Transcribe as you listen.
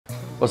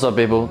What's up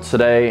people?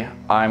 Today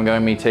I'm going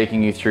to be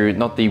taking you through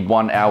not the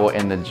 1 hour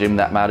in the gym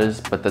that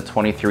matters, but the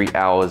 23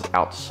 hours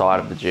outside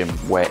of the gym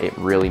where it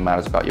really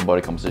matters about your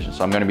body composition.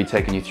 So I'm going to be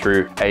taking you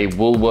through a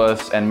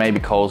Woolworths and maybe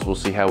Coles, we'll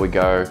see how we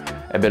go,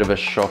 a bit of a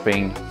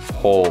shopping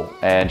haul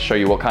and show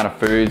you what kind of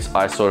foods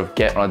I sort of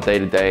get on a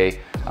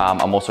day-to-day.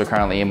 I'm also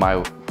currently in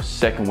my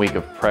second week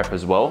of prep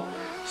as well.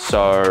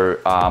 So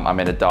I'm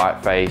in a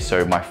diet phase,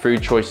 so my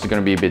food choice is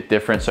going to be a bit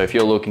different. So if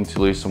you're looking to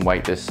lose some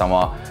weight this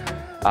summer,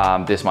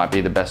 this might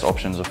be the best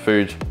options of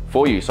food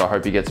for you. So I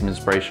hope you get some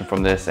inspiration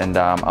from this, and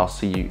I'll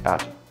see you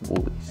at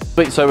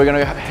Woolies. So we're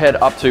gonna head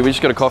up to, we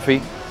just got a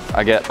coffee.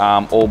 I get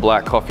all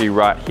black coffee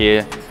right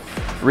here.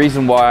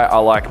 Reason why I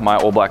like my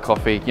all black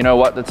coffee, you know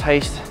what, the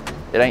taste,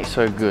 it ain't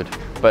so good,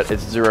 but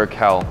it's 0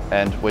 cal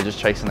and we're just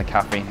chasing the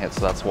caffeine hit,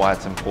 so that's why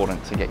it's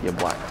important to get your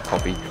black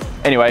coffee.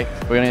 Anyway,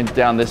 we're gonna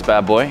down this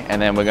bad boy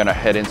and then we're gonna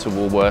head into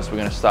Woolworths. We're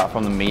gonna start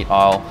from the meat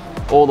aisle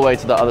all the way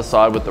to the other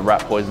side with the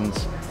rat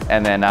poisons,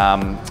 and then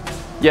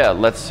yeah,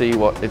 let's see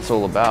what it's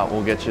all about.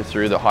 We'll get you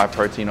through the high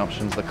protein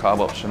options, the carb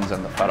options,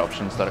 and the fat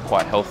options that are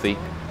quite healthy.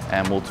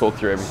 And we'll talk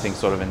through everything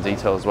sort of in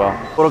detail as well.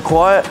 What a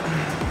quiet.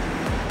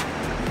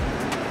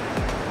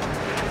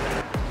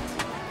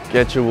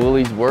 Get your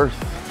Woolies worth.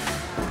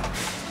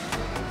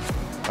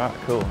 All right,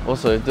 cool.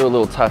 Also, do a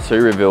little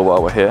tattoo reveal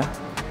while we're here.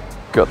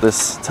 Got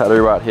this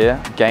tattoo right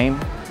here, game,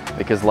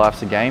 because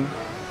life's a game.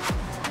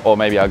 Or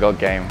maybe I got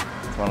game,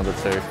 it's one of the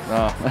two.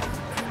 Oh.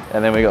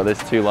 And then we got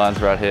these 2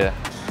 lines right here.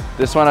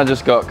 This one I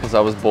just got because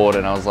I was bored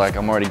and I was like,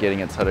 I'm already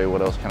getting a tattoo,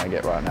 what else can I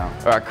get right now?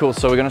 All right, cool,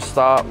 so we're gonna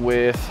start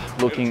with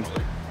looking,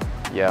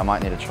 yeah, I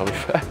might need a trolley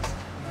first.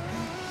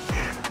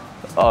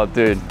 Oh,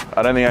 dude,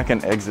 I don't think I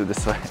can exit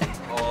this way.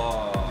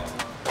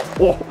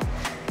 Oh.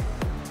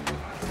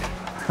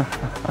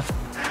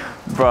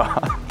 Bruh.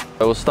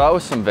 So we'll start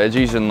with some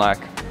veggies and like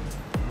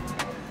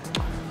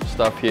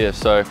stuff here.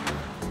 So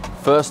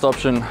first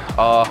option,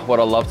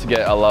 what I love to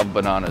get, I love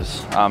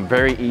bananas.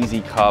 Very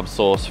easy carb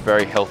source,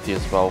 very healthy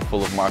as well,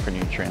 full of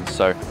micronutrients.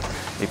 So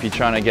if you're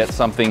trying to get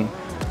something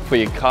for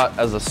your cut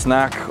as a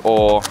snack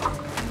or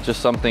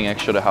just something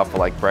extra to have for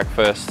like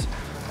breakfast,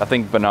 I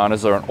think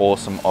bananas are an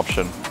awesome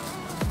option.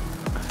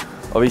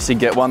 Obviously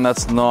get one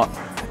that's not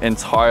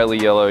entirely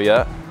yellow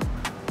yet,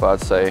 but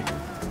I'd say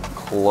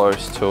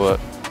close to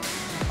it.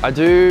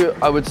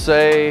 I would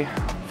say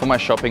for my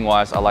shopping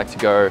wise, I like to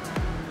go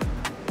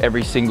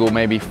every single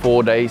maybe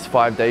 4 days,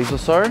 5 days or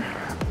so.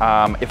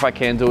 If I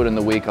can do it in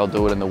the week, I'll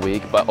do it in the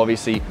week. But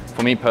obviously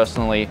for me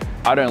personally,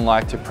 I don't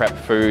like to prep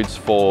foods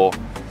for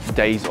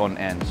days on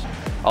end.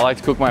 I like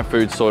to cook my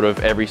food sort of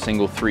every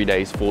single 3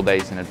 days, 4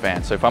 days in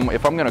advance. So if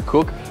I'm gonna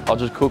cook, I'll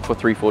just cook for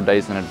 3-4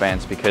 days in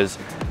advance, because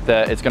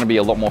it's gonna be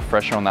a lot more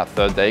fresher on that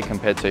 3rd day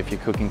compared to if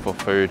you're cooking for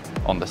food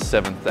on the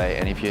 7th day.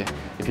 And if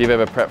you've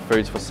ever prepped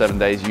foods for 7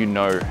 days, you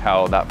know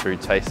how that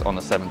food tastes on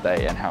the 7th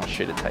day and how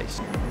shit it tastes.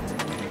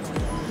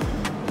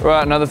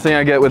 Right, another thing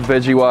I get with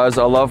veggie wise,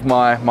 I love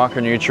my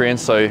micronutrients,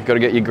 so you've got to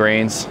get your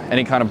greens.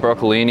 Any kind of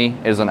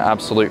broccolini is an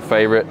absolute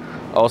favorite.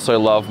 I also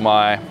love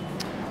my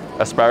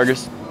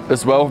asparagus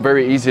as well,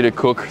 very easy to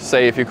cook.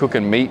 Say if you're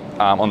cooking meat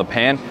on the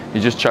pan, you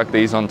just chuck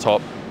these on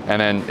top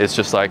and then it's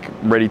just like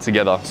ready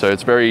together. So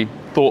it's very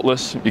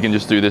thoughtless, you can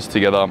just do this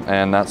together,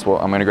 and that's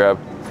what I'm gonna grab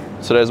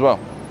today as well.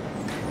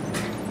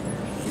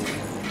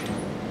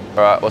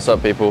 All right, what's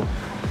up people?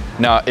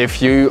 Now,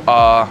 if you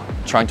are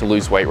trying to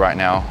lose weight right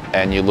now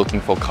and you're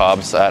looking for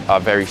carbs that are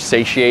very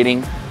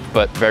satiating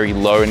but very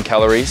low in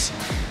calories,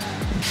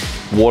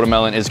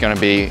 watermelon is going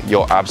to be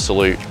your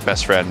absolute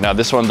best friend. Now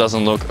this one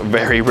doesn't look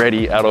very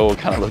ready at all,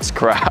 kind of looks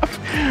crap,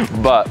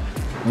 but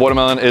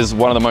watermelon is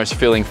one of the most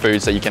filling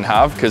foods that you can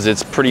have because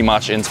it's pretty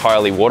much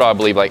entirely water. I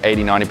believe like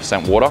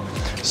 80–90% water,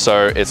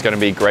 so it's going to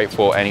be great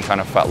for any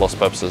kind of fat loss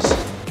purposes.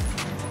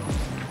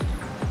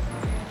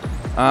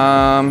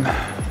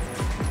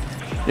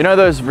 You know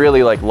those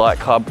really like light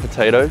carb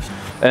potatoes?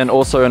 And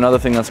also another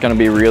thing that's going to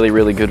be really,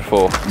 really good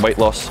for weight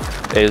loss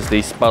is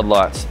the Spud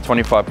Lights,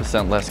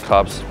 25% less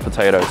carbs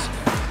potatoes.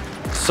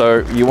 So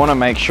you want to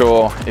make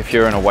sure if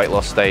you're in a weight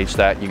loss stage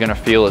that you're going to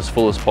feel as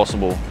full as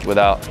possible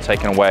without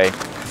taking away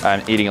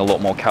and eating a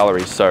lot more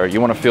calories. So you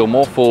want to feel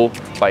more full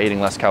by eating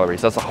less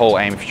calories. That's the whole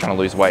aim if you're trying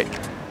to lose weight.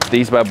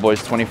 These bad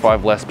boys,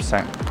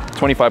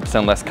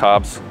 25% less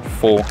carbs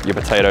for your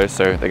potatoes,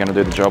 so they're going to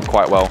do the job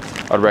quite well.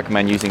 I'd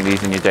recommend using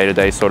these in your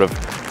day-to-day sort of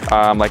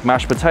like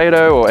mashed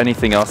potato or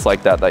anything else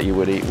like that that you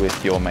would eat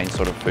with your main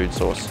sort of food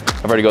source.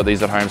 I've already got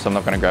these at home, so I'm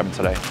not going to grab them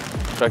today.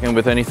 Checking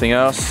with anything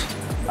else,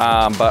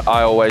 but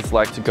I always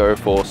like to go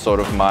for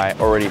sort of my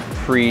already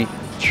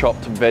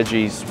pre-chopped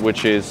veggies,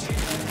 which is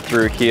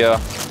through here.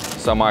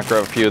 So I might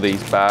grab a few of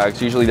these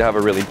bags. Usually they have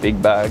a really big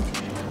bag.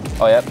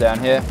 Oh yep, down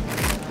here.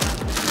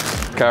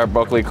 Carrot,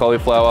 broccoli,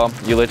 cauliflower.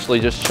 You literally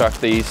just chuck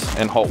these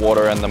in hot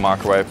water in the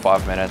microwave,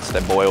 5 minutes.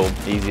 They're boiled,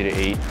 easy to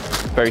eat.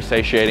 Very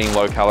satiating,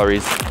 low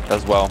calories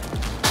as well.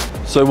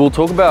 So we'll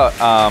talk about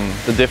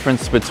the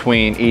difference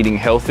between eating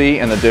healthy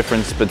and the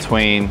difference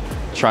between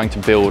trying to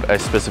build a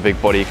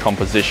specific body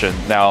composition.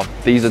 Now,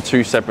 these are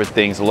two separate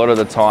things. A lot of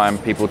the time,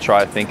 people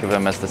try to think of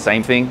them as the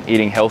same thing.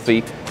 Eating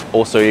healthy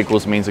also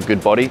equals means a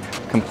good body.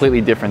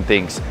 Completely different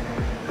things.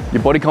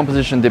 Your body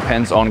composition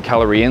depends on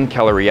calorie in,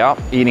 calorie out.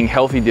 Eating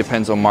healthy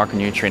depends on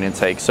macronutrient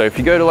intake. So if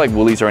you go to like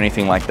Woolies or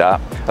anything like that,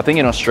 I think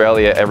in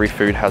Australia, every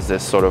food has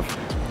this sort of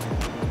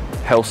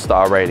health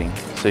star rating.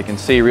 So you can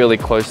see really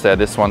close there,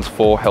 this one's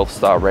 4 health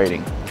star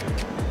rating.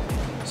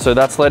 So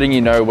that's letting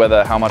you know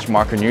whether how much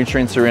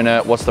micronutrients are in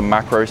it, what's the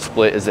macro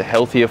split, is it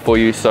healthier for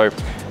you? So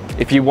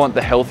if you want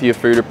the healthier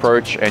food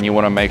approach and you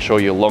want to make sure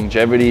your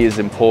longevity is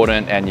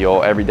important and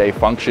your everyday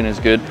function is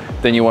good,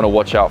 then you want to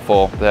watch out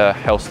for the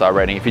health star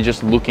rating. If you're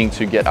just looking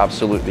to get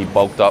absolutely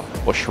bulked up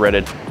or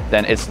shredded,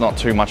 then it's not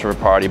too much of a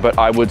priority, but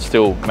I would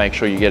still make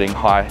sure you're getting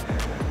high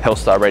health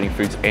star rating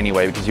foods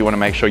anyway, because you want to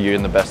make sure you're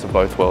in the best of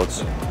both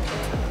worlds.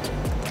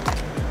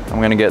 I'm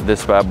going to get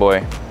this bad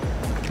boy,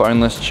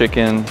 boneless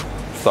chicken,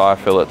 thigh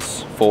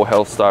fillets, 4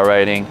 health star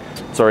rating.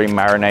 It's already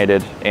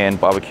marinated in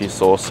barbecue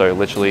sauce, so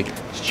literally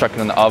just chuck it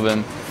in the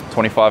oven,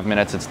 25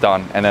 minutes, it's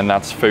done. And then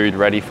that's food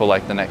ready for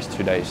like the next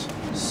 2 days.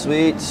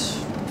 Sweet.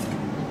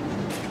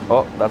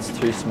 Oh, that's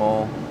too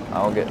small.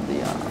 I'll get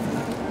the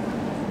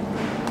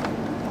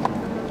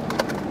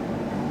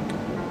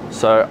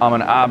So I'm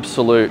an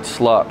absolute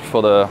slut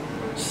for the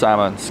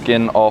salmon,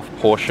 skin off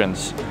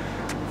portions.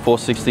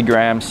 460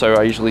 grams, so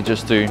I usually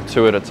just do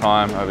 2 at a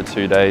time over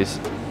 2 days.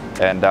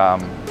 And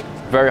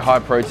very high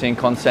protein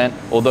content.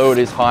 Although it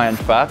is high in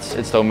fats,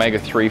 it's the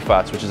omega-3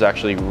 fats, which is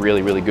actually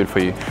really, really good for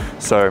you.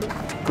 So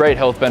great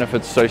health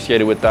benefits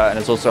associated with that, and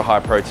it's also high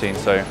protein,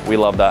 so we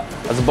love that.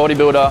 As a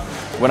bodybuilder,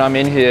 when I'm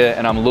in here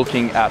and I'm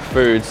looking at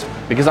foods,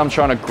 because I'm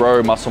trying to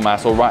grow muscle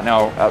mass, or right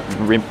now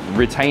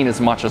retain as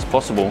much as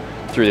possible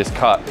through this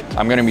cut,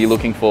 I'm gonna be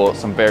looking for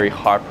some very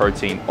high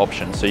protein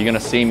options. So you're gonna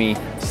see me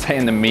stay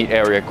in the meat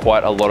area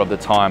quite a lot of the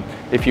time.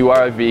 If you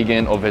are a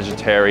vegan or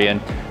vegetarian,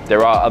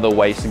 there are other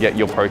ways to get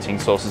your protein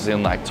sources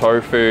in, like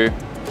tofu.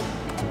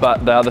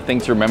 But the other thing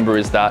to remember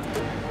is that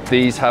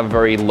these have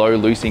very low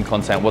leucine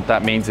content. What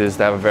that means is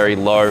they have a very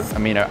low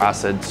amino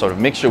acid sort of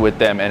mixture with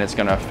them, and it's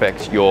gonna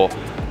affect your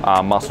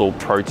muscle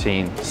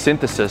protein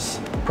synthesis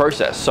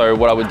process. So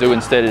what I would do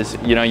instead is,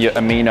 you know, your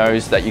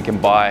aminos that you can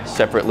buy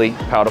separately,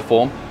 powder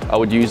form, I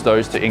would use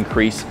those to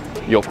increase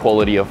your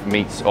quality of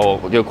meats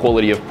or your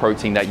quality of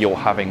protein that you're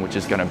having, which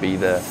is going to be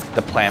the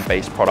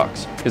plant-based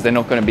products, because they're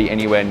not going to be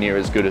anywhere near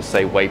as good as,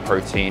 say, whey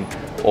protein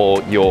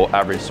or your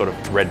average sort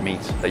of red meat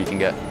that you can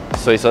get.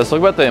 So let's talk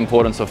about the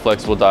importance of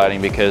flexible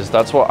dieting, because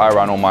that's what I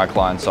run all my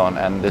clients on,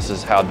 and this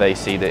is how they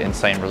see the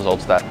insane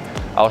results that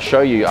I'll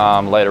show you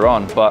later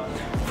on. But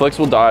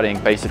flexible dieting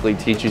basically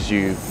teaches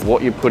you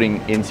what you're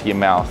putting into your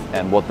mouth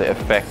and what the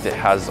effect it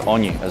has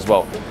on you as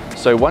well.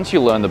 So once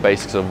you learn the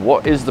basics of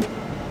what is the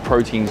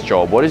protein's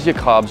job, what is your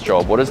carbs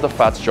job, what is the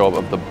fat's job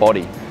of the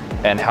body,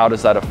 and how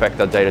does that affect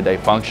our day-to-day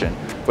function,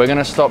 we're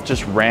gonna stop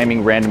just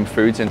ramming random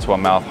foods into our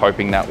mouth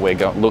hoping that we're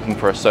looking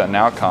for a certain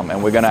outcome,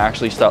 and we're gonna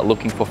actually start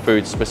looking for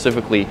foods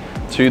specifically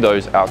to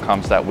those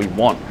outcomes that we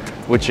want,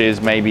 which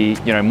is maybe,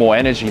 you know, more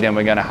energy, then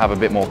we're gonna have a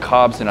bit more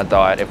carbs in our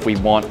diet. If we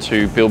want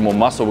to build more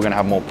muscle, we're gonna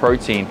have more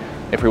protein.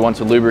 If we want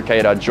to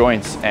lubricate our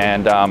joints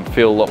and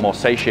feel a lot more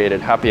satiated,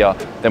 happier,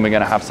 then we're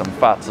gonna have some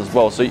fats as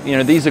well. So, you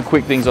know, these are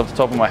quick things off the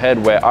top of my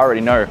head where I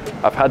already know,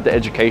 I've had the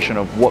education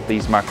of what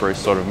these macros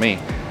sort of mean.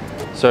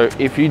 So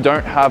if you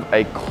don't have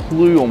a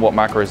clue on what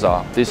macros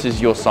are, this is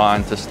your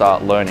sign to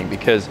start learning,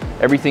 because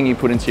everything you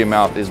put into your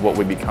mouth is what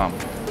we become.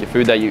 Your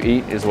food that you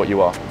eat is what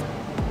you are.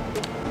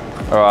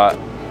 All right,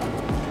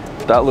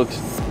 that looks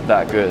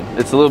that good.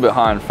 It's a little bit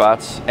high in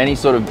fats. Any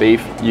sort of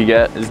beef you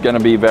get is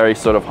gonna be very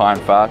sort of high in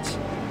fats.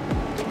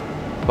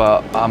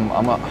 But I'm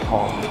a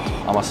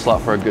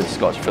slut for a good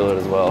Scotch fillet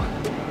as well.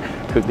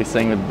 Cook this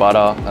thing with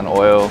butter and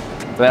oil.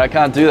 But then I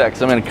can't do that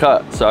because I'm in a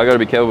cut, so I gotta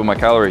be careful with my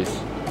calories.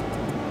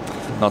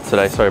 Not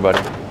today, sorry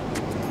buddy.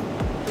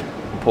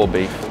 Poor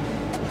beef.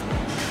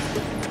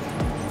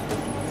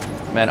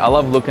 Man, I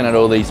love looking at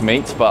all these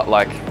meats, but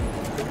like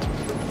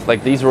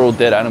these are all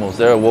dead animals.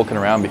 They were walking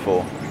around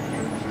before.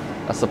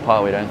 That's the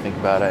part we don't think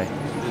about, eh?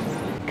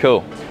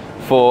 Cool.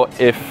 For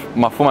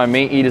my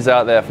meat eaters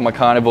out there, for my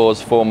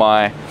carnivores, for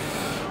my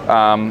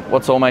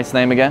what's old mate's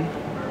name again?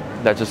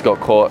 That just got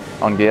caught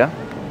on gear.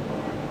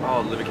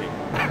 Oh, Liver King.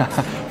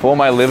 For all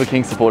my Liver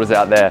King supporters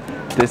out there,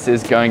 this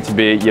is going to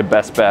be your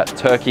best bet.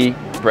 Turkey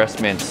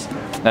breast mince.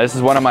 Now this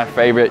is one of my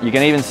favorite. You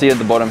can even see at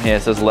the bottom here,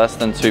 it says less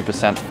than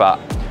 2% fat.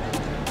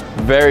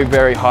 Very,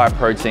 very high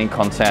protein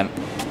content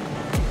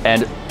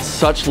and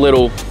such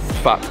little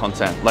fat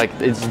content. Like,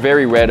 it's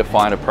very rare to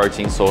find a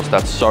protein source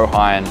that's so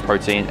high in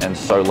protein and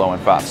so low in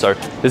fat. So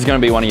this is gonna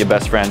be one of your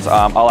best friends.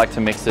 I like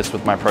to mix this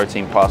with my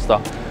protein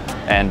pasta.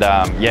 And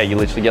yeah, you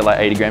literally get like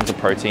 80 grams of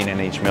protein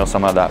in each meal,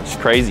 something like that. It's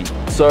crazy.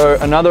 So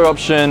another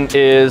option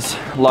is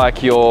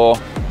like your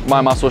My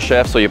Muscle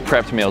Chefs or your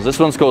prepped meals. This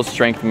one's called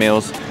strength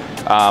meals.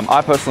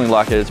 I personally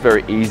like it. It's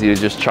very easy to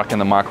just chuck in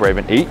the microwave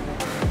and eat.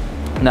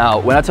 Now,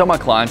 when I tell my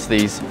clients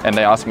these and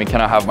they ask me, can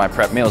I have my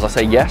prep meals? I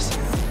say yes,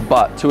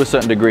 but to a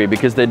certain degree,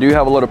 because they do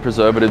have a lot of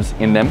preservatives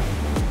in them.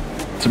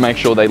 to make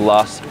sure they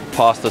last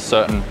past a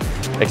certain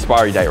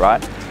expiry date,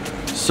 right?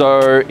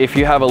 So if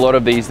you have a lot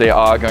of these, they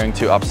are going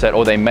to upset,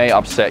 or they may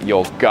upset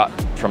your gut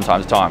from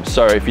time to time.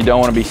 So if you don't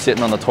want to be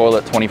sitting on the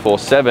toilet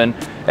 24/7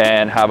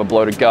 and have a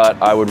bloated gut,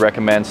 I would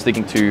recommend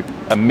sticking to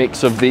a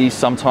mix of these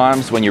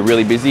sometimes when you're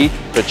really busy,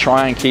 but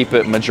try and keep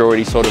it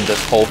majority sort of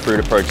this whole food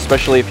approach,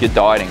 especially if you're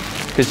dieting,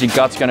 because your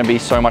gut's going to be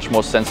so much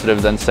more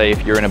sensitive than say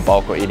if you're in a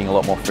bulk or eating a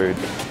lot more food.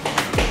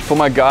 For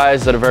my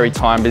guys that are very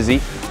time busy,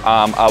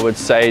 I would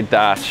say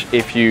that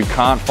if you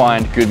can't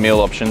find good meal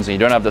options and you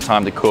don't have the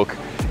time to cook,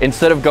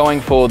 instead of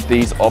going for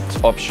these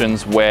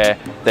options where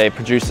they're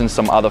produced in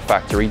some other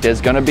factory,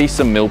 there's gonna be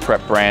some meal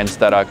prep brands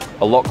that are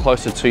a lot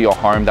closer to your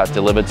home that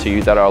deliver to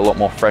you that are a lot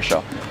more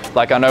fresher.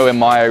 Like I know in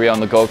my area on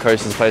the Gold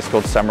Coast, there's a place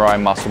called Samurai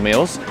Muscle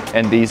Meals,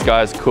 and these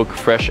guys cook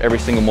fresh every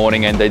single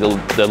morning and they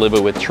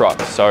deliver with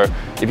trucks. So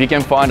if you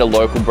can find a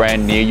local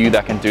brand near you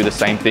that can do the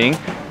same thing,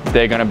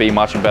 they're gonna be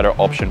much better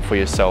option for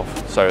yourself.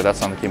 So that's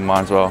something to keep in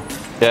mind as well.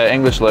 Yeah,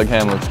 English leg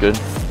ham looks good.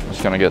 I'm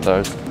just gonna get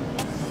those.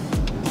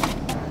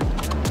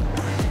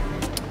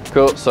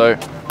 Cool, so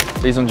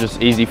these are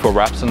just easy for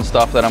wraps and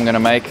stuff that I'm gonna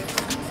make.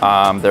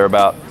 They're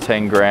about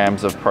 10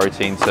 grams of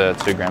protein to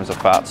 2 grams of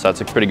fat, so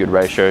that's a pretty good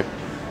ratio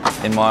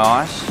in my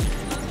eyes.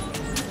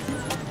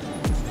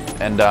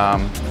 And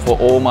for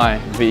all my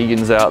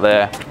vegans out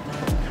there,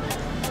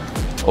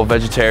 or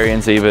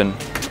vegetarians even,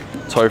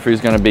 tofu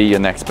is gonna be your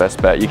next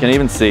best bet. You can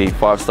even see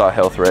 5-star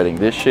health rating.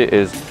 This shit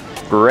is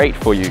great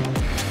for you.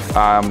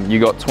 You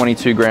got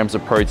 22 grams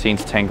of protein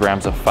to 10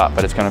 grams of fat,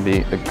 but it's gonna be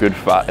a good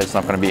fat. It's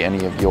not gonna be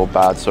any of your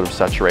bad sort of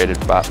saturated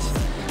fats.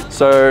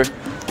 So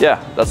yeah,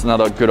 that's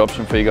another good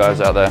option for you guys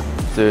out there.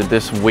 Dude,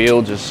 this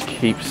wheel just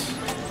keeps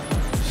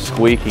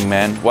squeaking,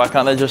 man. Why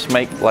can't they just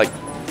make like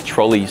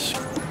trolleys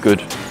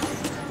good?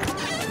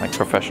 Like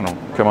professional,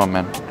 come on,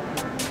 man.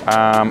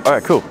 All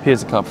right, cool,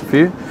 here's a couple for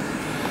you.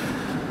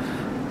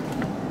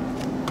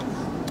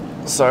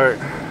 So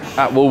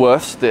at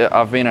Woolworths,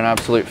 I've been an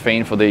absolute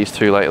fiend for these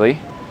two lately.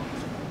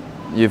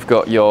 You've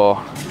got your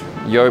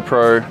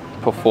YoPro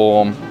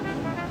Perform,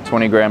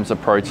 20 grams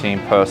of protein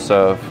per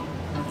serve.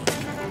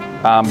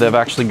 They've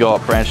actually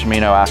got branched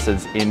amino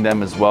acids in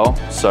them as well.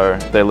 So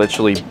they're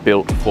literally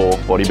built for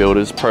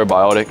bodybuilders,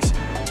 probiotics.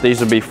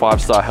 These would be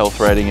 5-star health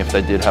rating if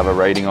they did have a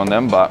rating on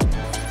them, but,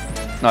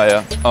 oh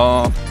yeah,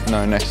 oh,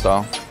 no, next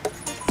style.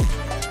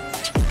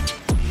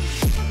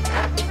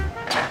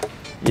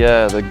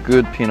 Yeah, the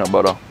good peanut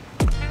butter.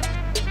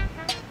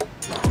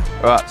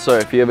 All right, so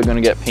if you're ever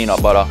gonna get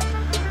peanut butter,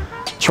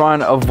 try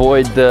and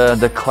avoid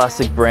the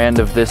classic brand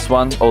of this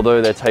one,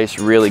 although they taste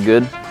really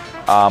good.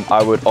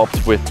 I would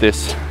opt with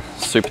this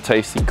super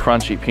tasty,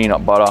 crunchy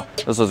peanut butter.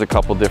 This is a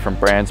couple different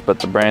brands, but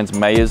the brand's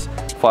Mayer's,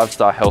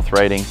 5-star health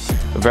rating,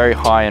 very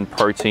high in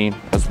protein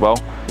as well.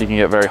 You can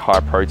get very high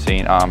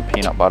protein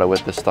peanut butter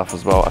with this stuff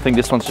as well. I think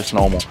this one's just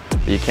normal,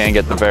 but you can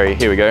get the very,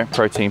 here we go,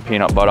 protein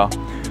peanut butter,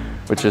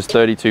 which is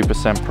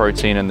 32%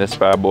 protein in this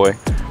bad boy.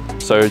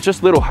 So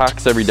just little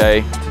hacks every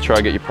day to try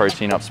to get your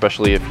protein up,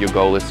 especially if your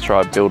goal is to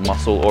try to build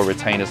muscle or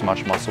retain as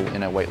much muscle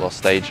in a weight loss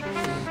stage.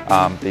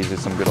 These are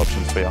some good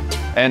options for you.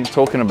 And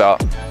talking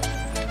about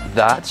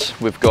that,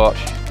 we've got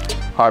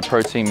high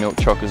protein milk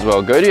chocolate as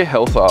well. Go to your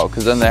health aisle,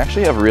 because then they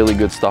actually have really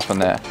good stuff in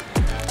there.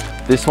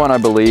 This one I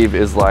believe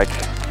is like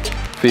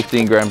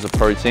 15 grams of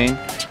protein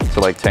to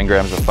like 10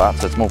 grams of fat,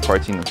 so it's more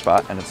protein than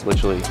fat, and it's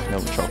literally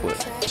milk chocolate.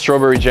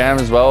 Strawberry jam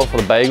as well for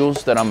the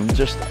bagels that I'm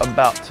just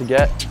about to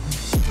get.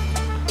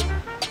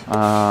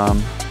 I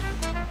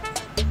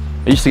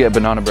used to get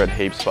banana bread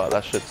heaps, but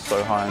that shit's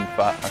so high in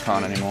fat, I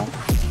can't anymore.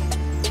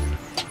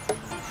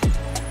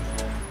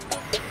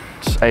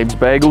 Just Abe's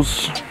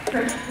Bagels.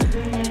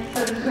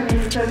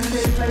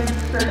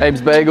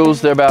 Abe's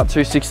Bagels, they're about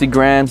 260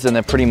 grams and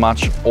they're pretty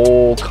much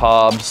all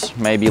carbs,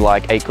 maybe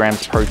like 8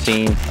 grams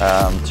protein,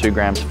 2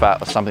 grams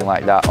fat or something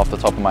like that off the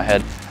top of my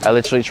head. I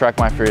literally track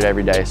my food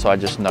every day, so I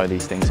just know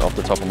these things off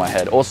the top of my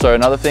head. Also,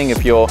 another thing,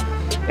 if you're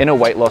in a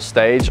weight loss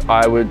stage,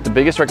 the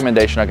biggest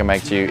recommendation I can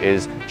make to you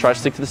is try to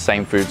stick to the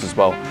same foods as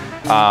well.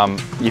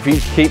 If you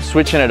keep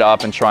switching it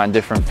up and trying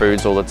different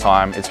foods all the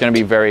time, it's going to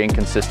be very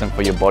inconsistent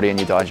for your body and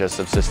your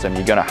digestive system.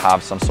 You're going to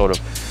have some sort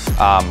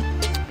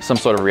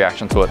of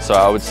reaction to it. So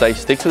I would say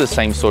stick to the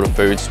same sort of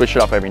food, switch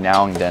it up every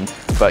now and then,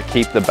 but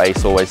keep the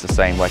base always the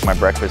same. Like my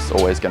breakfast is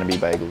always going to be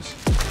bagels.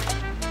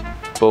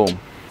 Boom.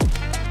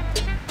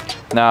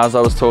 Now, as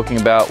I was talking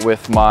about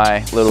with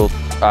my little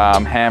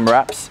ham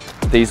wraps,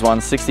 these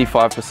ones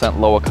 65%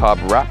 lower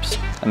carb wraps,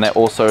 and they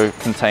also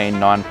contain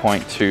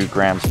 9.2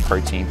 grams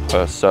protein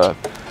per serve.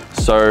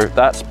 So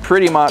that's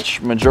pretty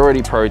much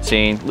majority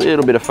protein,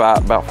 little bit of fat,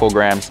 about 4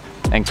 grams,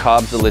 and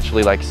carbs are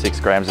literally like 6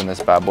 grams in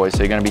this bad boy. So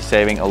you're gonna be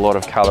saving a lot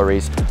of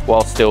calories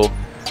while still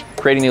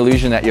creating the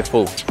illusion that you're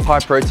full. High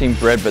protein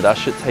bread, but that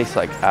shit tastes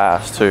like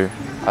ass too.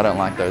 I don't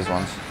like those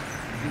ones.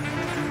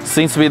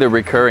 Seems to be the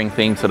recurring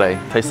theme today.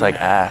 Tastes like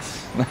ass.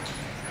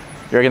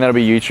 You reckon that'll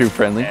be YouTube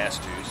friendly? Ass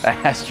juice.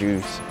 Ass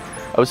juice.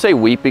 I would say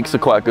wheat bix are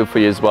quite good for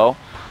you as well.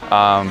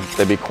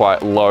 They'd be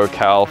quite low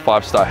cal,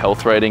 5-star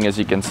health rating as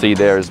you can see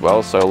there as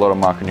well. So a lot of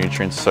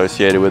micronutrients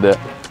associated with it.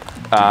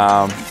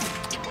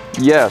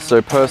 Yeah,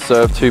 so per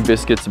serve, 2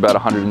 biscuits, about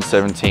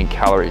 117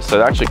 calories. So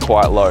they're actually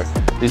quite low.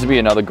 These would be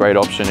another great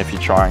option if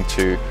you're trying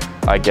to,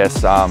 I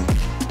guess,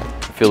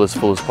 feel as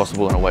full as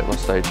possible in a weight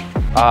loss stage.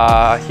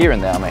 Here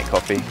and there I make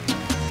coffee.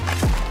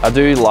 I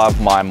do love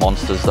my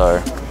Monsters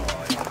though.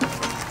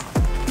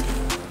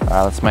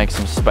 Let's make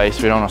some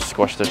space. We don't want to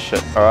squash this shit.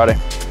 Alrighty.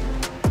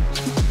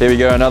 Here we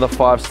go, another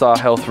 5-star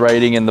health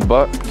rating in the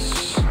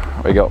box.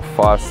 We got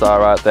 5-star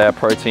right there.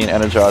 Protein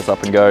Energize,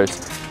 up and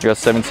goes. You got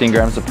 17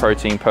 grams of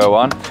protein per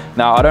one.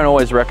 Now, I don't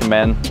always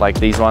recommend like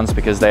these ones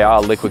because they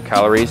are liquid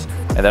calories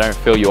and they don't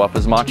fill you up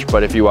as much.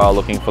 But if you are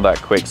looking for that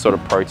quick sort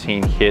of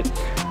protein hit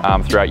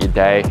throughout your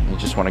day, you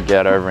just want to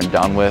get over and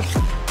done with,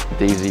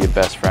 these are your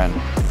best friend.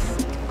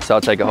 So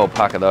I'll take a whole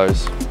pack of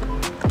those.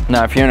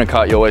 Now, if you're in a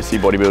cut, you always see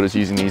bodybuilders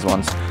using these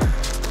ones.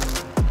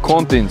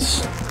 Corn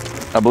Thins.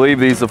 I believe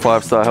these are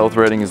 5-star health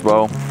rating as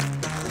well.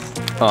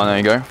 Oh, there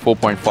you go,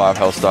 4.5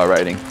 health star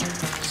rating.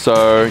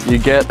 So you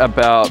get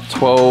about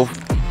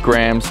 12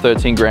 grams,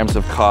 13 grams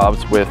of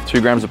carbs with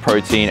 2 grams of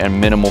protein and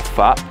minimal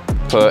fat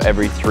per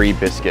every 3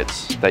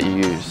 biscuits that you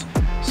use.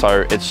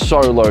 So it's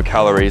so low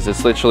calories.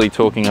 It's literally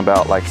talking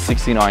about like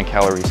 69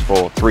 calories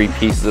for 3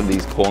 pieces of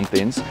these Corn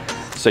Thins.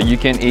 So you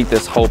can eat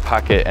this whole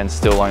packet and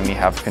still only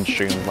have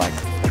consumed like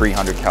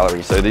 300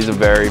 calories. So these are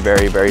very,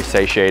 very, very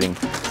satiating.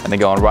 And they're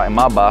going right in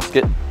my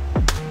basket.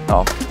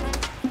 Oh,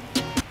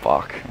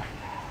 fuck.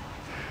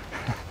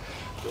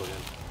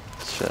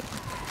 Shit.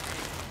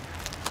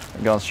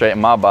 They're going straight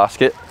in my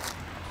basket.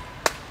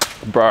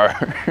 Bro,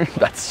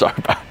 that's so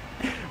bad.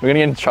 We're gonna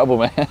get in trouble,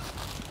 man. I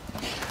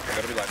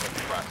gotta be like a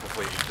crack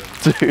before you eat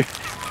them. Dude,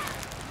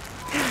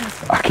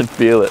 I can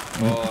feel it.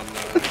 Oh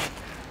no.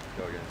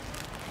 Go again.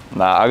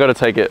 Nah, I gotta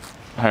take it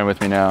home with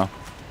me now.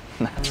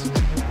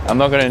 I'm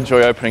not gonna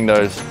enjoy opening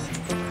those.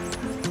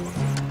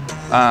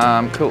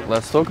 Cool,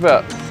 let's talk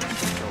about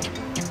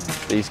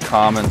these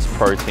Carmen's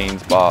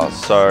Proteins bars.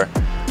 So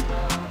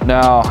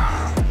now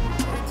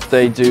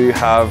they do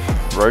have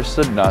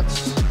roasted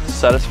nuts,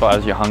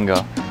 satisfies your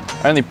hunger.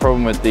 Only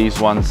problem with these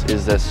ones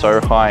is they're so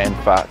high in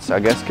fats. I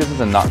guess because of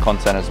the nut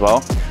content as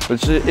well,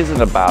 which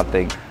isn't a bad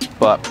thing.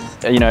 But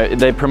you know,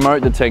 they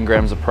promote the 10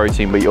 grams of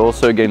protein, but you're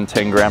also getting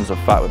 10 grams of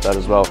fat with that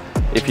as well.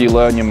 If you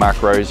learn your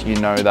macros, you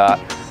know that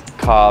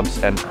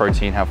carbs and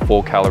protein have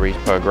 4 calories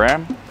per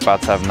gram.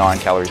 Fats have 9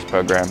 calories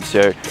per gram.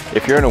 So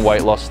if you're in a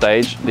weight loss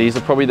stage, these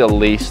are probably the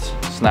least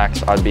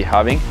snacks I'd be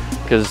having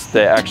because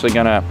they're actually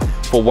gonna,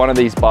 for one of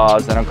these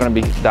bars, they're not gonna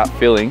be that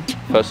filling,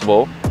 first of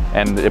all,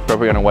 and they're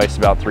probably gonna waste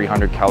about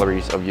 300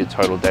 calories of your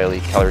total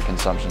daily calorie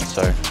consumption.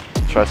 So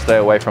try to stay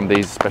away from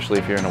these, especially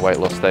if you're in a weight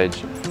loss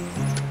stage.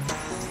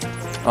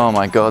 Oh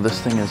my God,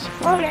 this thing is...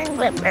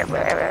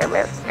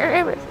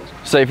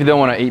 So if you don't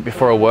want to eat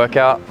before a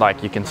workout,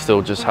 like you can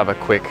still just have a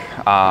quick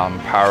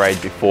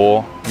Powerade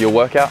before your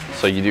workout.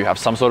 So you do have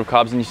some sort of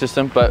carbs in your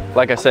system. But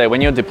like I said,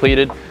 when you're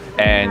depleted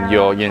and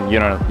you're in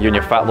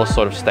your fat loss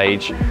sort of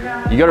stage,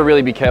 you got to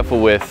really be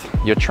careful with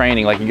your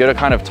training. Like you got to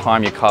kind of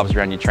time your carbs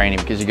around your training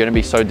because you're going to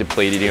be so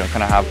depleted. You're not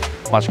going to have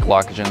much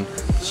glycogen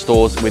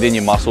stores within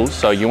your muscles.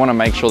 So you want to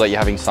make sure that you're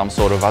having some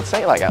sort of, I'd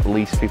say like at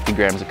least 50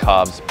 grams of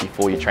carbs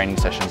before your training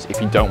sessions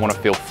if you don't want to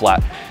feel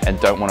flat and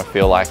don't want to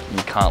feel like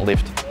you can't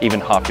lift even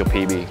half your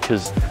PB,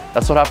 because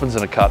that's what happens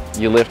in a cut.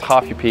 You lift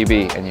half your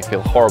PB and you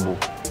feel horrible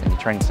in your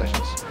training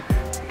sessions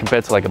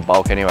compared to like a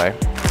bulk anyway.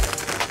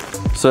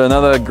 So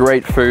another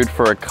great food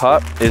for a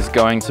cut is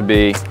going to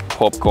be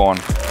popcorn.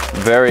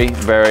 Very,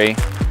 very,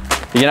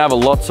 you can have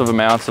lots of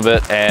amounts of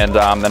it and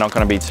they're not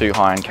going to be too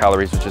high in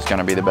calories, which is going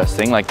to be the best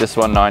thing. Like this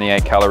one,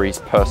 98 calories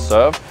per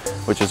serve,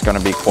 which is going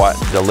to be quite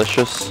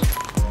delicious.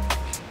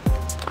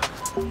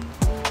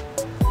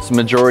 It's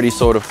majority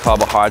sort of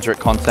carbohydrate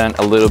content,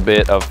 a little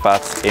bit of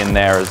fats in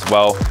there as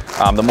well.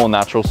 The more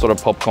natural sort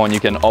of popcorn, you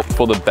can opt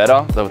for the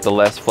better, the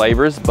less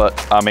flavors,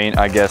 but I mean,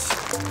 I guess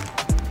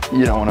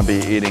you don't want to be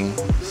eating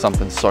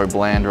something so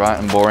bland, right,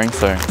 and boring,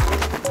 so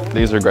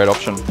these are a great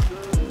option.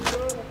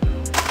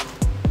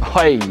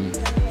 Hey,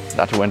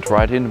 that went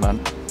right in, man.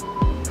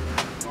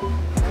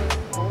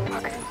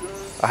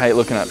 I hate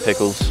looking at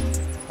pickles.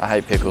 I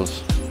hate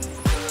pickles.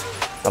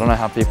 I don't know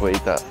how people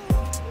eat that.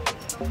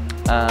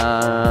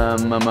 All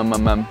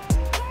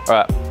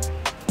right,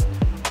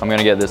 I'm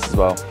gonna get this as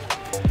well.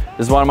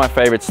 This is one of my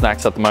favorite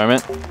snacks at the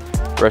moment,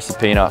 roasted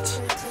peanuts.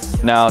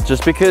 Now,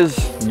 just because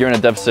you're in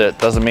a deficit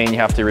doesn't mean you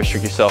have to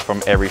restrict yourself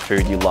from every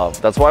food you love.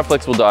 That's why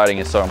flexible dieting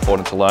is so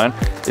important to learn,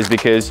 is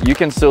because you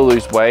can still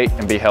lose weight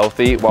and be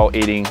healthy while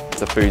eating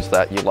the foods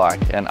that you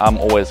like. And I'm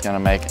always gonna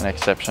make an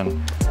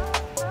exception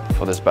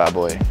for this bad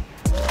boy.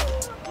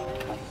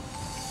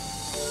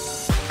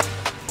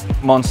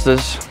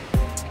 Monsters,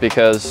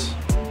 because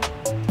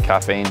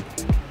caffeine.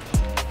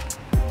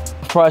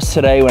 Price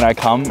today when I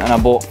come, and I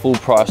bought full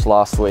price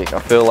last week. I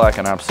feel like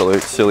an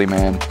absolute silly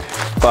man.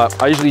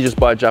 But I usually just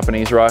buy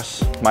Japanese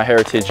rice. My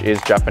heritage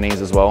is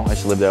Japanese as well. I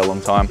used to live there a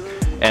long time.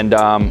 And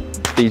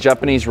the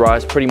Japanese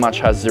rice pretty much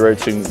has 0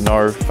 to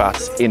no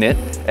fats in it.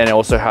 And it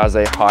also has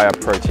a higher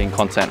protein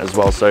content as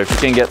well. So if you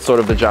can get sort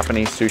of the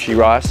Japanese sushi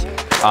rice,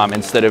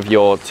 instead of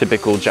your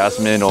typical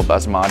jasmine or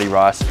basmati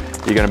rice,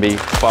 you're gonna be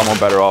far more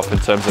better off in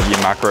terms of your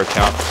macro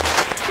count.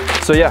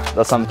 So yeah,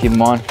 that's something to keep in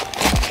mind.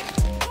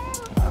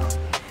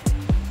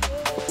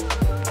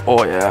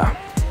 Oh yeah.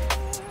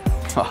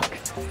 Fuck.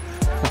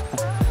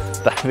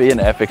 That'd be an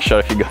epic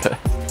shot if you got it.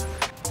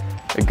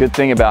 A good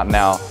thing about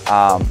now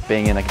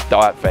being in a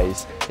diet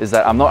phase is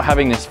that I'm not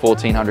having this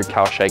 1400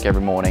 cal shake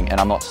every morning and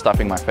I'm not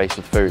stuffing my face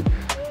with food.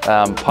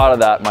 Part of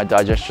that, my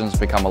digestion's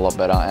become a lot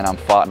better and I'm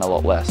farting a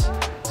lot less.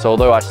 So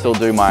although I still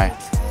do my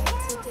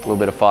little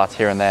bit of farts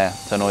here and there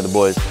to annoy the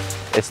boys,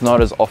 it's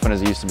not as often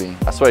as it used to be.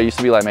 I swear it used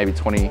to be like maybe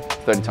 20,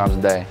 30 times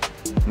a day.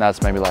 Now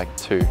it's maybe like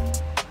 2.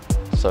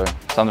 So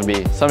something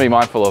to be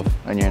mindful of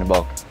when you're in a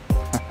bulk.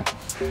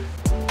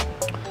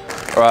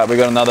 All right, we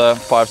got another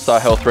 5-star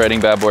health rating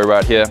bad boy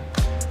right here.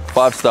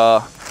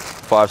 5-star,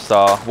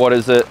 5-star. What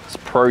is it? It's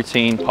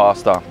protein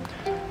pasta.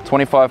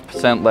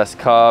 25% less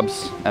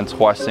carbs and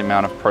twice the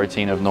amount of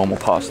protein of normal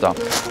pasta.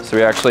 So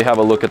we actually have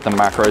a look at the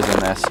macros in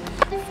this.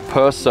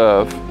 Per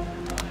serve,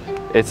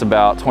 it's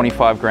about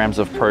 25 grams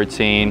of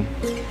protein,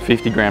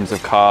 50 grams of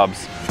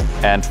carbs,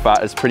 and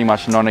fat is pretty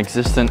much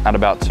non-existent at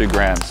about 2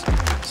 grams.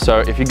 So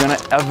if you're gonna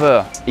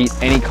ever eat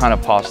any kind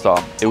of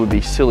pasta, it would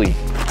be silly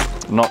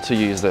not to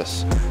use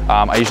this.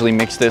 I usually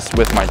mix this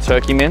with my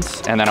turkey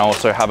mince, and then I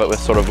also have it with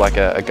sort of like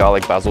a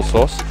garlic basil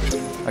sauce.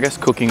 I guess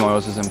cooking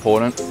oils is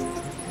important.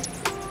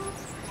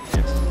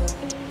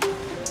 Yes.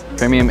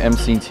 Premium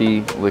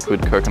MCT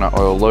liquid coconut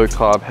oil, low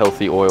carb,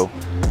 healthy oil.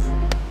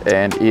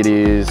 And it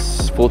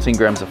is 14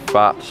 grams of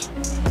fat,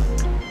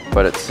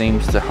 but it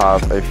seems to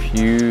have a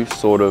few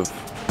sort of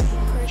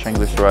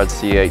triglycerides,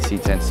 C8,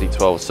 C10,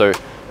 C12. So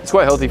it's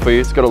quite healthy for you.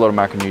 It's got a lot of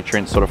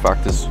macronutrient sort of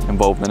factors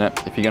involved in it.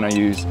 If you're gonna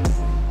use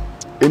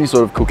any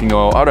sort of cooking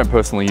oil, I don't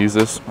personally use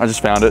this. I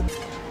just found it.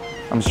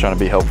 I'm just trying to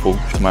be helpful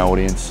to my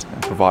audience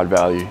and provide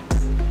value.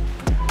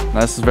 Now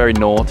this is very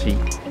naughty,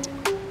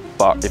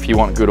 but if you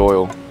want good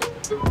oil,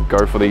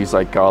 go for these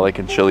like garlic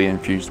and chili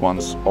infused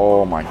ones.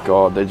 Oh my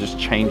God, they just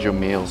change your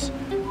meals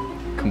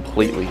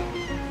completely.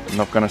 I'm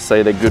not gonna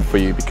say they're good for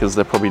you because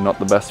they're probably not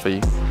the best for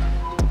you,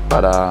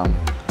 but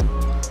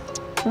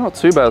they're not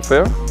too bad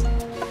for you.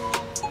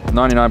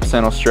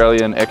 99%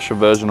 Australian extra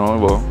virgin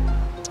olive oil.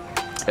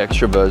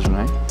 Extra virgin,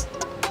 eh?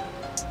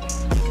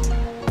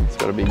 It's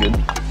gotta be good.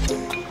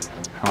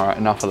 All right,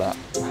 enough of that.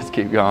 Let's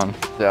keep going.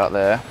 It's out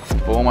there.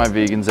 For all my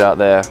vegans out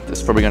there, this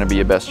is probably gonna be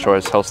your best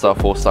choice. HealthStar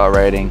 4-star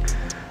rating.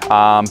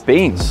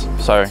 Beans,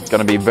 so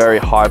gonna be very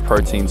high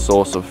protein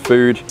source of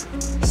food.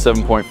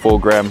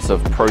 7.4 grams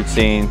of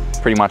protein,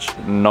 pretty much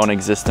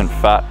non-existent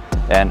fat,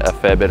 and a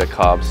fair bit of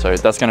carbs. So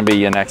that's gonna be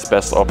your next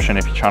best option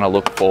if you're trying to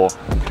look for,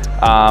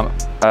 I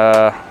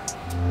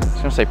was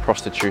gonna say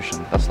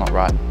prostitution, that's not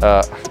right.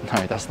 No,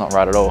 that's not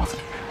right at all.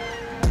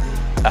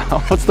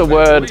 What's the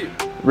word?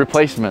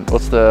 Replacement,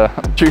 what's the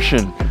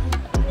substitution?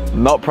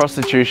 Not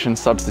prostitution,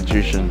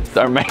 substitution.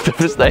 Don't make the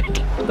mistake.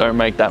 Don't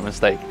make that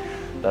mistake.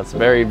 That's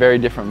very, very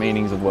different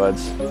meanings of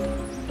words.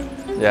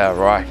 Yeah,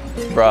 right.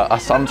 Bro,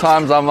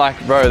 sometimes I'm like,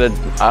 bro,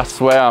 I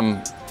swear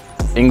I'm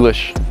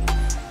English.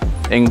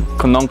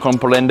 Non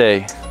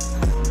comprende.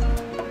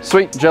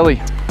 Sweet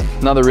jelly.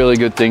 Another really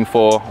good thing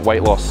for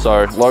weight loss.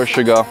 So low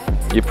sugar,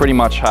 you pretty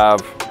much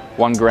have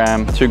 1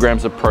 gram, 2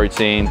 grams of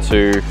protein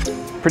to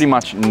pretty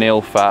much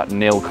nil fat,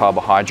 nil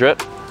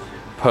carbohydrate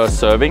per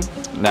serving.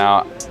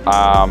 Now,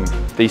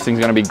 these things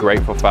are gonna be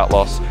great for fat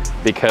loss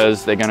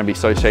because they're gonna be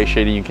so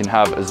satiating. You can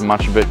have as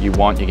much of it you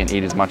want, you can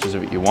eat as much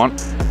of it you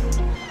want.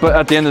 But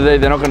at the end of the day,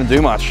 they're not gonna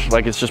do much.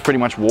 Like, it's just pretty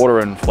much water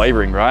and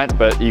flavoring, right?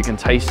 But you can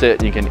taste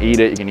it, you can eat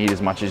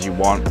as much as you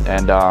want,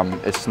 and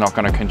it's not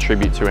gonna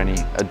contribute to any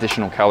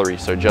additional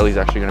calories. So jelly's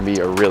actually gonna be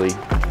a really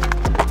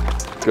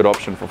good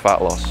option for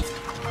fat loss.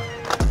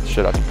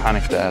 Shit, I just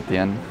panicked there at the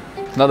end.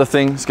 Another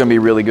thing that's gonna be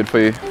really good for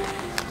you,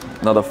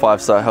 another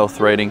 5-star health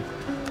rating,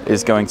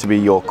 is going to be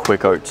your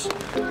quick oats.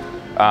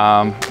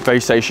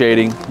 Very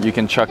satiating. You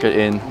can chuck it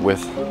in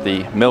with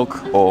the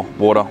milk or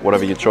water,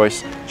 whatever your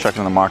choice, chuck it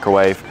in the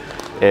microwave.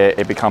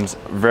 It becomes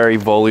very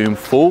volume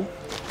full.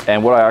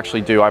 And what I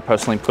actually do, I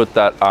personally put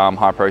that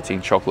high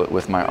protein chocolate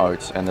with my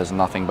oats, and there's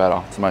nothing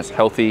better. It's the most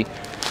healthy,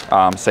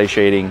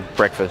 satiating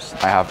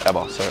breakfast I have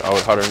ever. So I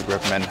would highly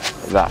recommend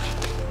that.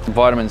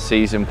 Vitamin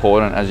C is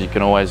important, as you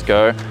can always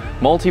go.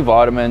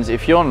 Multivitamins,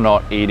 if you're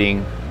not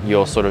eating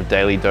your sort of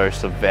daily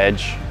dose of veg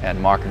and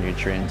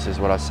micronutrients, is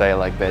what I say,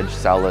 like veg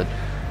salad,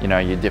 you know,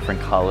 your different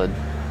colored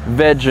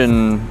veg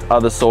and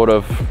other sort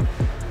of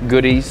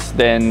goodies,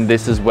 then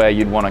this is where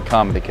you'd want to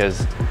come,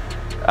 because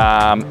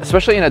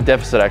especially in a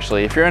deficit,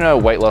 actually, if you're in a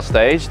weight loss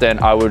stage,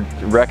 then I would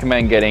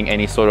recommend getting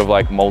any sort of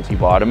like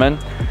multivitamin,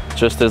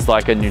 just as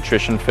like a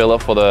nutrition filler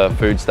for the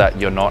foods that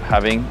you're not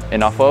having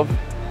enough of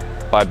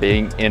by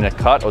being in a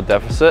cut or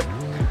deficit.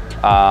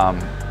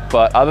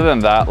 But other than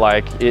that,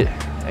 like,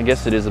 I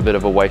guess it is a bit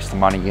of a waste of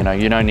money. You know,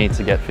 you don't need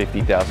to get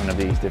 50,000 of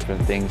these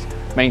different things.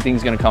 Main thing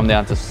is going to come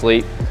down to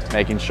sleep,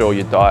 making sure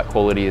your diet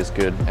quality is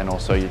good, and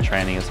also you're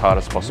training as hard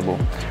as possible.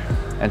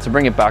 And to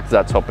bring it back to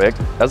that topic,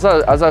 as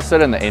I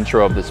said in the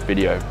intro of this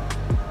video,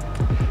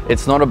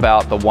 it's not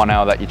about the 1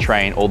 hour that you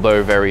train,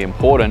 although very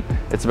important.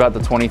 It's about the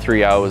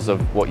 23 hours of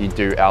what you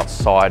do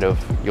outside of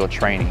your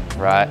training,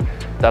 right?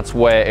 That's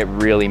where it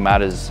really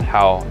matters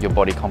how your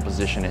body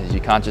composition is.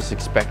 You can't just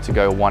expect to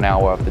go 1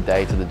 hour of the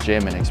day to the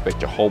gym and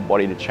expect your whole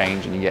body to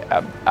change and you get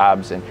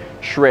abs and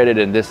shredded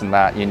and this and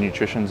that. Your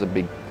nutrition's a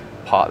big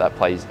part that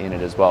plays in it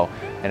as well.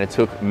 And it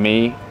took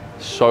me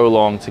so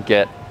long to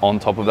get on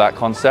top of that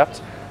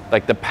concept.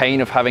 Like the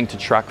pain of having to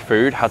track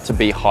food had to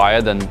be higher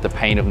than the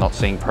pain of not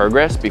seeing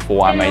progress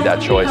before I made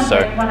that choice. So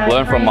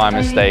learn from my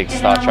mistakes,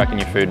 start tracking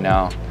your food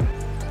now.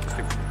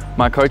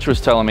 My coach was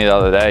telling me the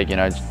other day, you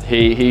know,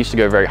 he used to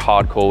go very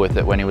hardcore with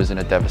it when he was in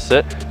a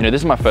deficit. You know,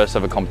 this is my first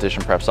ever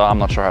competition prep, so I'm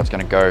not sure how it's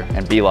gonna go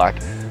and be like.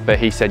 But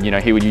he said, you know,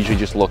 he would usually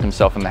just lock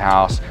himself in the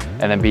house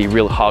and then be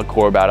real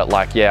hardcore about it.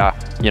 Like, yeah,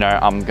 you know,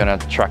 I'm gonna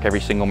track every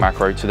single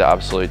macro to the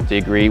absolute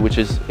degree, which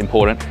is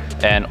important.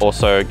 And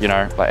also, you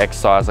know, like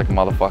exercise like a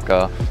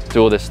motherfucker,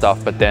 do all this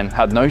stuff, but then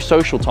had no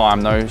social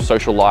time, no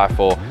social life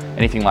or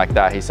anything like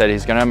that. He said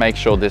he's gonna make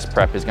sure this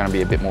prep is gonna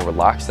be a bit more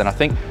relaxed. And I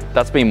think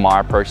that's been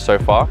my approach so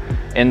far.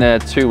 In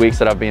the 2 weeks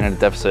that I've been in a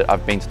deficit,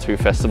 I've been to 2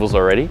 festivals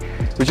already,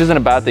 which isn't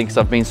a bad thing because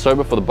I've been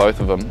sober for the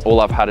both of them. All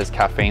I've had is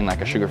caffeine,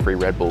 like a sugar-free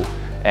Red Bull.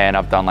 And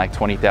I've done like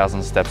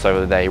 20,000 steps over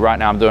the day. Right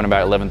now I'm doing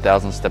about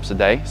 11,000 steps a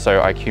day. So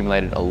I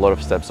accumulated a lot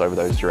of steps over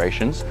those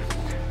durations.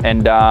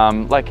 And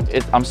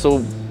I'm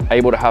still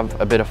able to have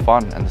a bit of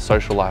fun and the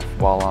social life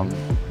while I'm,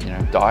 you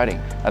know,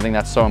 dieting. I think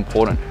that's so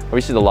important.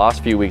 Obviously the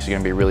last few weeks are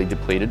gonna be really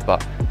depleted,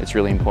 but it's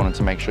really important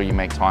to make sure you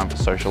make time for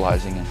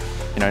socializing and,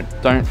 you know,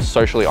 don't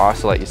socially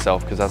isolate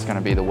yourself because that's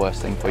gonna be the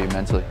worst thing for you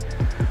mentally.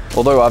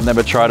 Although I've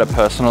never tried it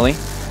personally,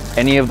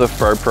 any of the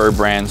Pro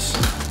brands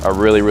are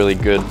really, really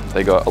good.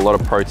 They got a lot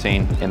of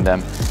protein in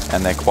them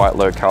and they're quite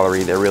low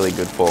calorie. They're really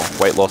good for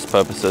weight loss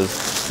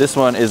purposes. This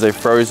one is a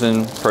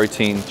frozen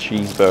protein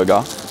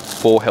cheeseburger,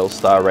 4 health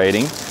star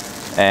rating.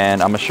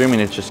 And I'm assuming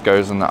it just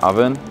goes in the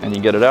oven and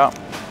you get it out.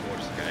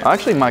 I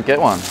actually might get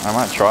one. I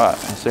might try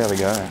it and see how they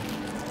go.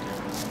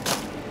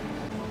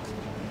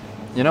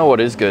 You know what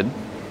is good?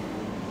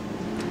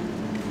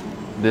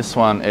 This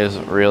one is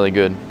really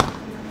good.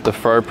 The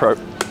Pro.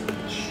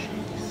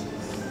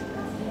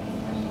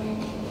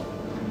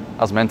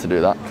 I was meant to do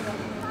that.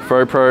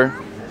 Pro,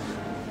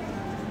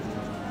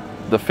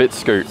 the Fit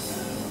Scoop,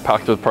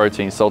 packed with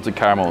protein, salted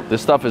caramel.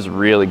 This stuff is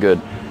really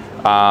good.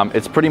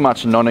 It's pretty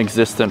much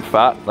non-existent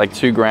fat, like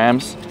 2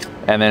 grams.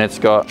 And then it's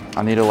got,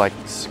 I need to like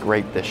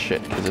scrape this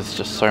shit because it's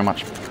just so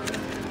much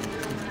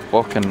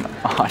fucking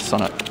ice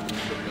on it.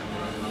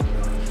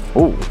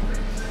 Ooh,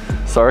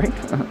 sorry.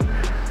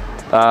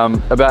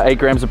 About 8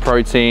 grams of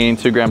protein,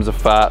 2 grams of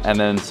fat, and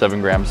then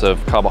 7 grams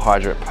of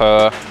carbohydrate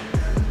per.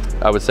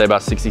 I would say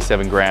about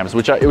 67 grams,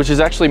 which is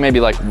actually maybe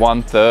like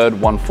 1/3,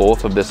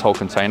 1/4 of this whole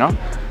container.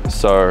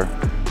 So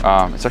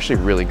it's actually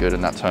really good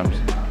in that terms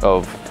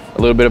of a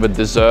little bit of a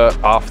dessert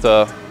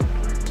after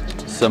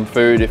some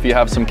food if you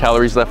have some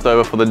calories left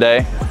over for the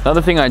day.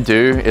 Another thing I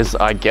do is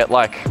I get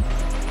like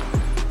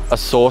a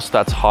sauce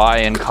that's high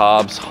in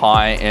carbs,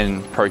 high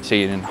in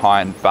protein, and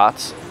high in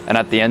fats. And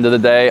at the end of the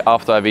day,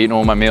 after I've eaten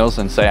all my meals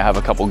and say I have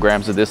a couple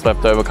grams of this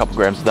left over, a couple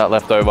grams of that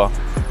left over,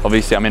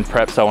 obviously I'm in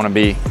prep, so I want to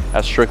be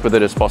as strict with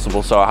it as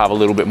possible. So I have a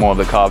little bit more of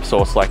the carb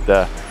sauce, like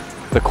the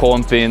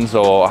corn thins,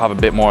 or I have a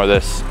bit more of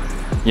this,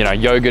 you know,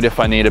 yogurt if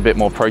I need a bit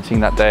more protein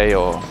that day,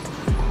 or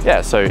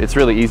yeah. So it's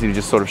really easy to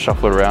just sort of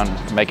shuffle it around,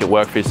 make it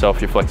work for yourself,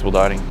 your flexible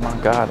dieting. Oh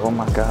my God, oh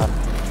my God.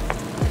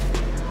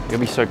 You're gonna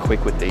be so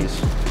quick with these.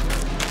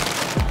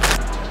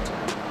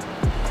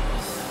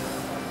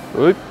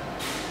 Oop.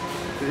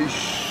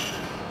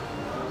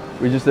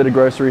 We just did a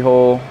grocery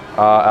haul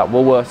at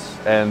Woolworths,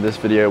 and this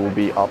video will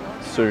be up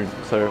soon.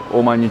 So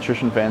all my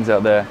nutrition fans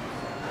out there,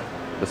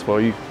 that's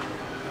for you.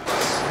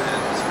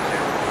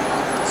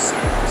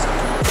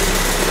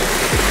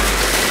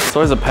 It's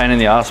always a pain in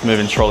the ass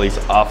moving trolleys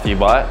after you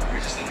buy it.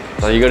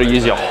 So you gotta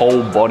use your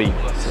whole body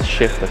to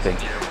shift, I think.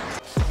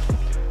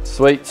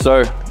 Sweet,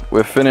 so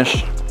we're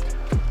finished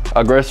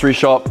our grocery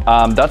shop.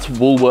 That's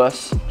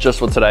Woolworths just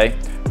for today.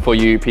 For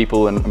you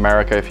people in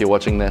America, if you're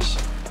watching this,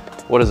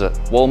 what is it?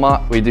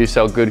 Walmart. We do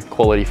sell good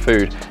quality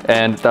food,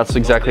 and that's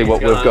exactly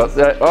what we've got.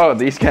 Oh,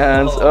 these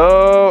cans.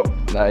 Oh,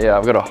 no, yeah,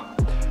 I've got a.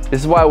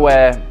 This is why I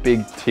wear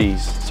big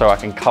tees, so I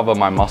can cover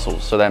my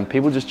muscles. So then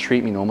people just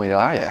treat me normally.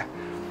 Like, oh yeah,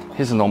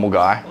 he's a normal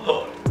guy,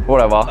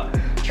 whatever.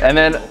 And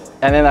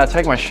then I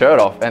take my shirt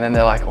off, and then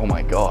they're like, oh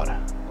my God,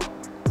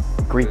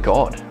 Greek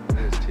God.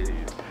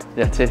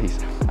 Yeah,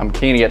 titties. I'm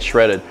keen to get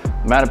shredded.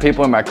 The amount of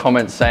people in my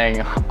comments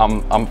saying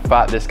I'm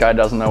fat, this guy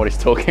doesn't know what he's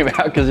talking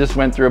about because just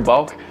went through a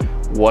bulk.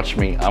 Watch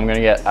me, I'm gonna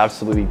get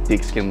absolutely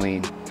dick skin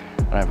lean. I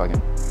don't know if I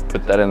can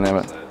put that in there,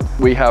 but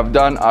we have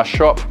done our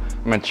shop.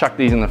 I'm gonna chuck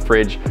these in the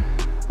fridge.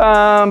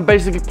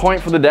 Basic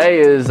point for the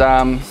day is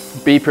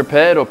be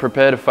prepared or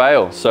prepare to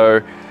fail.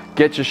 So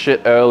get your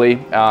shit early.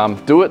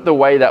 Do it the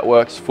way that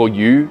works for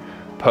you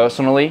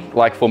personally.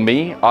 Like for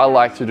me, I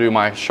like to do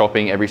my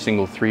shopping every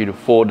single 3 to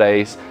 4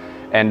 days.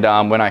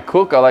 And when I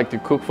cook, I like to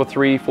cook for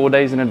 3-4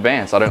 days in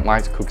advance. I don't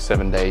like to cook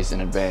 7 days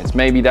in advance.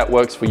 Maybe that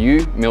works for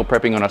you. Meal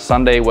prepping on a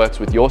Sunday works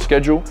with your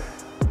schedule.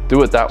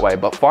 Do it that way,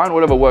 but find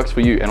whatever works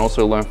for you and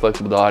also learn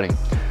flexible dieting.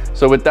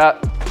 So with that,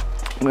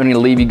 I'm gonna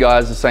leave you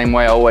guys the same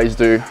way I always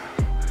do,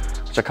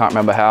 which I can't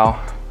remember how.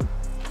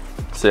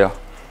 See ya.